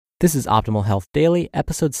This is Optimal Health Daily,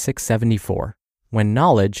 episode 674, When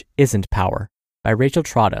Knowledge Isn't Power, by Rachel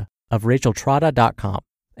Trotta of racheltrotta.com,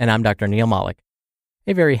 and I'm Dr. Neil Malik.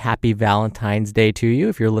 A very happy Valentine's Day to you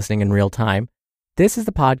if you're listening in real time. This is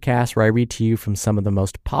the podcast where I read to you from some of the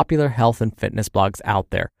most popular health and fitness blogs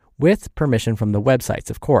out there, with permission from the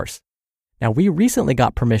websites, of course. Now, we recently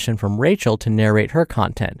got permission from Rachel to narrate her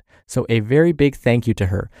content, so a very big thank you to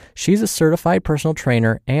her. She's a certified personal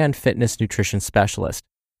trainer and fitness nutrition specialist.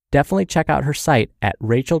 Definitely check out her site at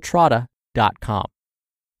racheltrotta.com.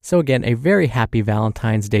 So again, a very happy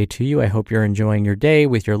Valentine's Day to you. I hope you're enjoying your day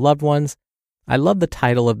with your loved ones. I love the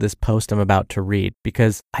title of this post I'm about to read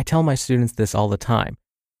because I tell my students this all the time.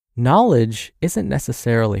 Knowledge isn't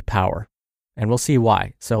necessarily power, and we'll see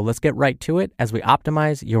why. So let's get right to it as we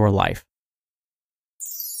optimize your life.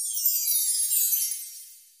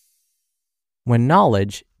 When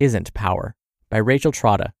Knowledge Isn't Power, by Rachel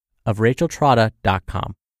Trotta of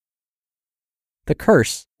racheltrotta.com. The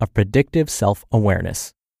curse of predictive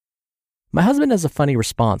self-awareness. My husband has a funny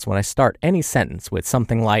response when I start any sentence with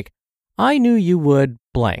something like, I knew you would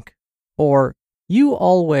blank, or you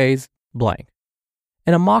always blank.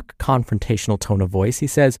 In a mock confrontational tone of voice, he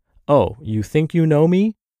says, oh, you think you know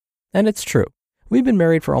me? And it's true. We've been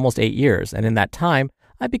married for almost 8 years, and in that time,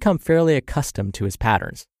 I've become fairly accustomed to his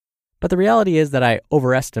patterns. But the reality is that I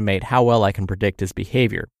overestimate how well I can predict his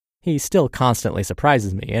behavior. He still constantly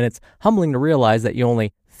surprises me, and it's humbling to realize that you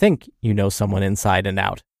only think you know someone inside and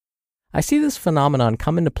out. I see this phenomenon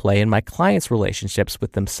come into play in my clients' relationships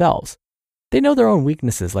with themselves. They know their own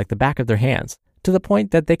weaknesses like the back of their hands, to the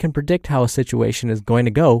point that they can predict how a situation is going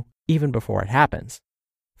to go even before it happens.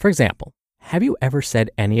 For example, have you ever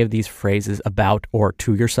said any of these phrases about or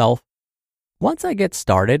to yourself? Once I get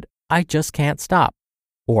started, I just can't stop.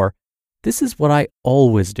 Or, this is what I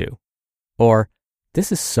always do. Or,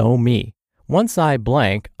 this is so me. Once I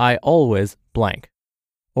blank, I always blank.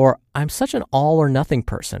 Or, I'm such an all or nothing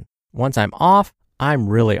person. Once I'm off, I'm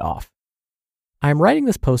really off. I'm writing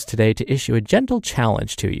this post today to issue a gentle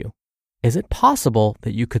challenge to you. Is it possible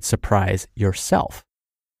that you could surprise yourself?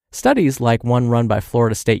 Studies like one run by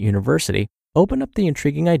Florida State University open up the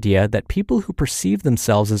intriguing idea that people who perceive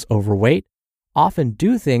themselves as overweight often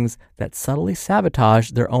do things that subtly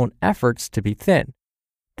sabotage their own efforts to be thin.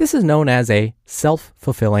 This is known as a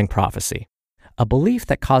self-fulfilling prophecy, a belief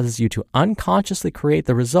that causes you to unconsciously create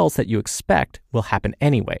the results that you expect will happen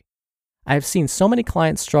anyway. I have seen so many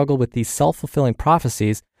clients struggle with these self-fulfilling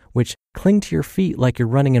prophecies which cling to your feet like you're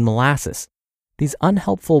running in molasses. These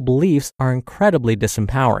unhelpful beliefs are incredibly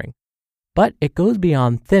disempowering. But it goes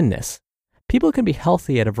beyond thinness. People can be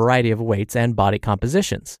healthy at a variety of weights and body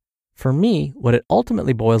compositions. For me, what it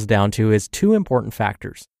ultimately boils down to is two important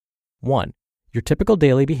factors. 1, your typical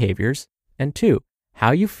daily behaviors, and 2,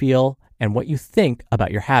 how you feel and what you think about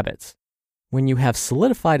your habits. When you have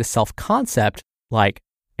solidified a self-concept like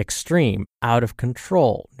extreme, out of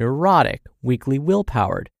control, neurotic, weakly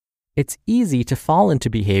willpowered, it's easy to fall into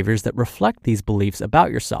behaviors that reflect these beliefs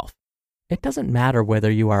about yourself. It doesn't matter whether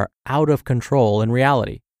you are out of control in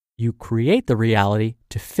reality. You create the reality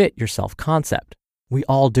to fit your self-concept. We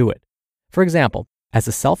all do it. For example, as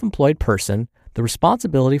a self-employed person, the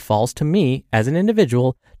responsibility falls to me as an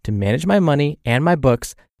individual to manage my money and my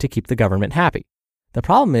books to keep the government happy. The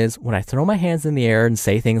problem is when I throw my hands in the air and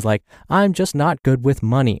say things like, I'm just not good with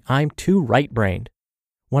money, I'm too right-brained.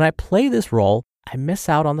 When I play this role, I miss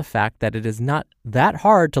out on the fact that it is not that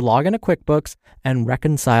hard to log into QuickBooks and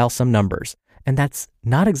reconcile some numbers, and that's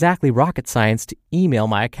not exactly rocket science to email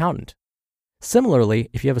my accountant. Similarly,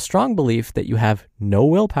 if you have a strong belief that you have no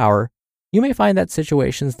willpower, you may find that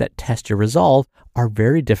situations that test your resolve are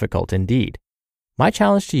very difficult indeed. My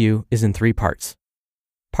challenge to you is in 3 parts.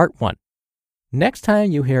 Part 1. Next time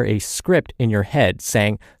you hear a script in your head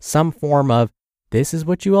saying some form of, this is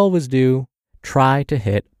what you always do, try to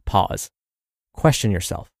hit pause. Question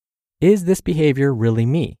yourself, is this behavior really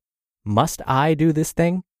me? Must I do this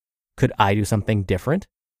thing? Could I do something different?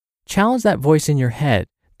 Challenge that voice in your head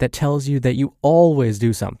that tells you that you always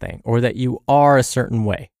do something or that you are a certain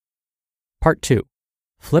way. Part 2.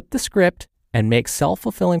 Flip the script and make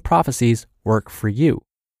self-fulfilling prophecies work for you.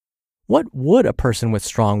 What would a person with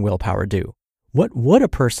strong willpower do? What would a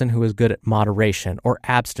person who is good at moderation or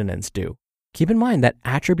abstinence do? Keep in mind that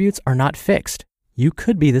attributes are not fixed. You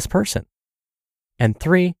could be this person. And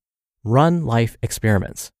 3, run life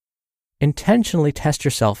experiments. Intentionally test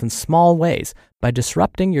yourself in small ways by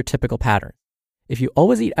disrupting your typical pattern. If you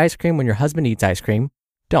always eat ice cream when your husband eats ice cream,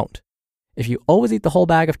 don't. If you always eat the whole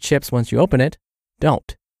bag of chips once you open it,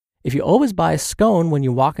 don't. If you always buy a scone when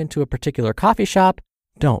you walk into a particular coffee shop,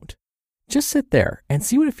 don't. Just sit there and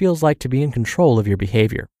see what it feels like to be in control of your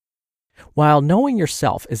behavior. While knowing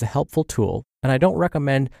yourself is a helpful tool, and I don't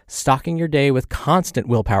recommend stocking your day with constant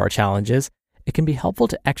willpower challenges, it can be helpful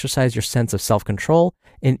to exercise your sense of self-control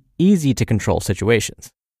in easy-to-control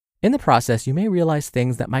situations. In the process, you may realize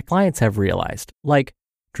things that my clients have realized, like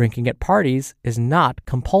drinking at parties is not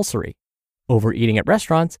compulsory, overeating at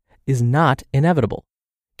restaurants is not inevitable,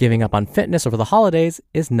 giving up on fitness over the holidays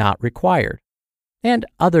is not required, and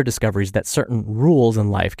other discoveries that certain rules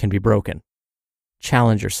in life can be broken.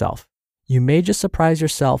 Challenge yourself. You may just surprise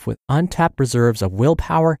yourself with untapped reserves of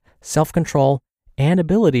willpower, self-control, and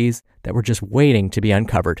abilities that were just waiting to be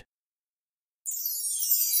uncovered.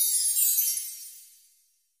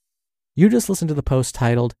 You just listened to the post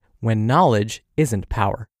titled, When Knowledge Isn't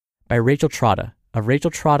Power, by Rachel Trotta of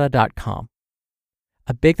racheltrotta.com.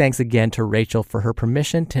 A big thanks again to Rachel for her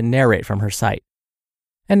permission to narrate from her site.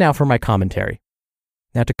 And now for my commentary.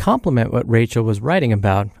 Now, to complement what Rachel was writing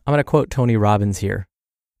about, I'm going to quote Tony Robbins here.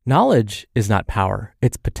 Knowledge is not power,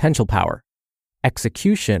 it's potential power.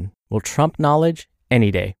 Execution will trump knowledge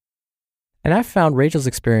any day. And I've found Rachel's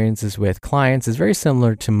experiences with clients is very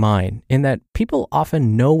similar to mine in that people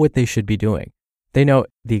often know what they should be doing. They know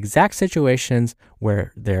the exact situations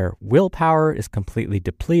where their willpower is completely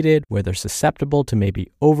depleted, where they're susceptible to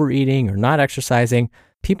maybe overeating or not exercising.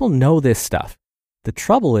 People know this stuff. The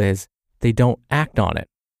trouble is they don't act on it.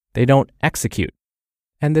 They don't execute.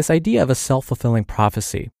 And this idea of a self-fulfilling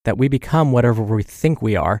prophecy, that we become whatever we think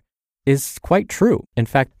we are, is quite true. In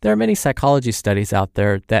fact, there are many psychology studies out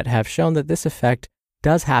there that have shown that this effect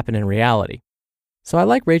does happen in reality. So I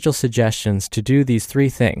like Rachel's suggestions to do these 3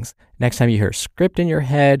 things. Next time you hear a script in your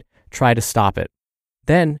head, try to stop it.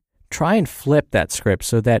 Then try and flip that script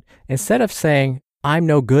so that instead of saying, I'm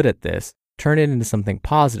no good at this, turn it into something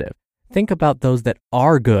positive. Think about those that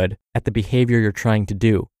are good at the behavior you're trying to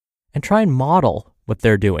do and try and model what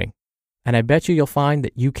they're doing. And I bet you'll find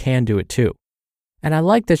that you can do it too. And I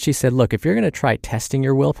like that she said, look, if you're going to try testing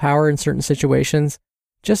your willpower in certain situations,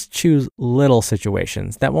 just choose little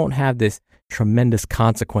situations that won't have this tremendous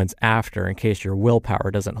consequence after in case your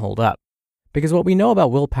willpower doesn't hold up. Because what we know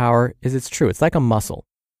about willpower is it's true. It's like a muscle.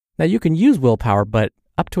 Now you can use willpower, but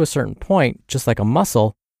up to a certain point, just like a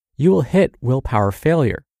muscle, you will hit willpower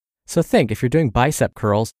failure. So think, if you're doing bicep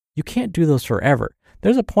curls, you can't do those forever.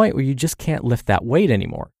 There's a point where you just can't lift that weight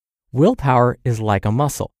anymore. Willpower is like a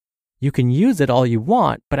muscle. You can use it all you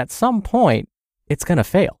want, but at some point, it's going to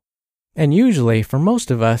fail. And usually, for most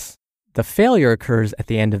of us, the failure occurs at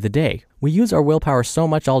the end of the day. We use our willpower so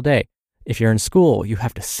much all day. If you're in school, you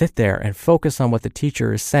have to sit there and focus on what the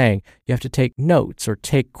teacher is saying. You have to take notes or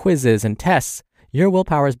take quizzes and tests. Your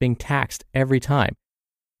willpower is being taxed every time.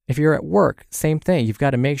 If you're at work, same thing. You've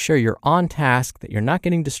got to make sure you're on task, that you're not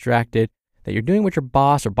getting distracted, that you're doing what your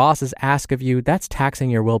boss or bosses ask of you. That's taxing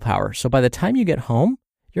your willpower. So by the time you get home,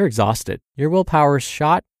 you're exhausted. Your willpower is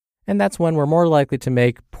shot, and that's when we're more likely to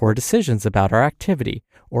make poor decisions about our activity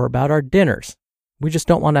or about our dinners. We just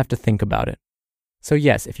don't want to have to think about it. So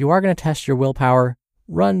yes, if you are going to test your willpower,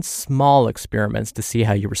 run small experiments to see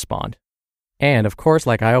how you respond. And of course,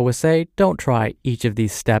 like I always say, don't try each of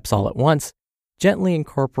these steps all at once. Gently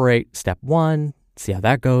incorporate step 1, see how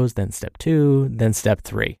that goes, then step 2, then step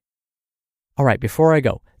 3. All right, before I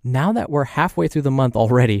go, now that we're halfway through the month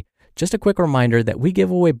already, just a quick reminder that we give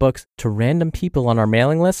away books to random people on our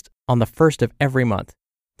mailing list on the 1st of every month.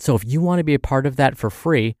 So if you want to be a part of that for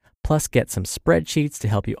free, plus get some spreadsheets to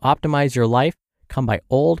help you optimize your life, come by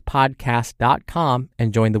oldpodcast.com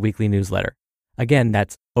and join the weekly newsletter. Again,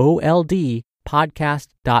 that's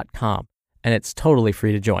oldpodcast.com, and it's totally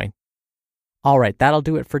free to join. All right, that'll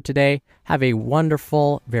do it for today. Have a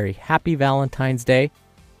wonderful, very happy Valentine's Day.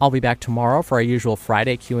 I'll be back tomorrow for our usual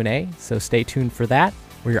Friday Q&A, so stay tuned for that,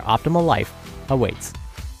 where your optimal life awaits.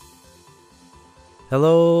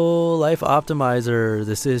 Hello, Life Optimizer.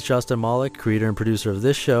 This is Justin Malik, creator and producer of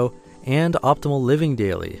this show and Optimal Living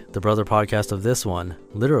Daily, the brother podcast of this one.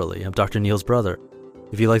 Literally, I'm Dr. Neil's brother.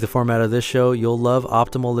 If you like the format of this show, you'll love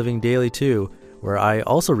Optimal Living Daily too, where I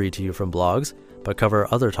also read to you from blogs, but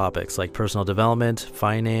cover other topics like personal development,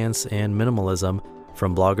 finance, and minimalism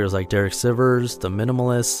from bloggers like Derek Sivers, The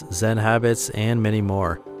Minimalists, Zen Habits, and many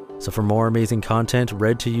more. So for more amazing content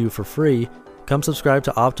read to you for free, come subscribe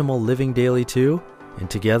to Optimal Living Daily too, and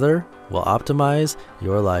together we'll optimize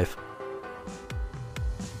your life.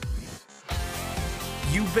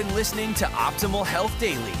 You've been listening to Optimal Health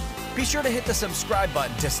Daily. Be sure to hit the subscribe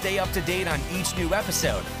button to stay up to date on each new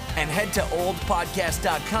episode, and head to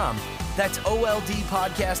oldpodcast.com. That's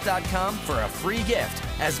oldpodcast.com for a free gift,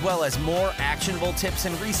 as well as more actionable tips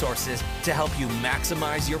and resources to help you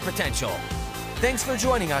maximize your potential. Thanks for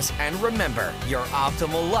joining us, and remember, your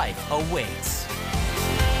optimal life awaits.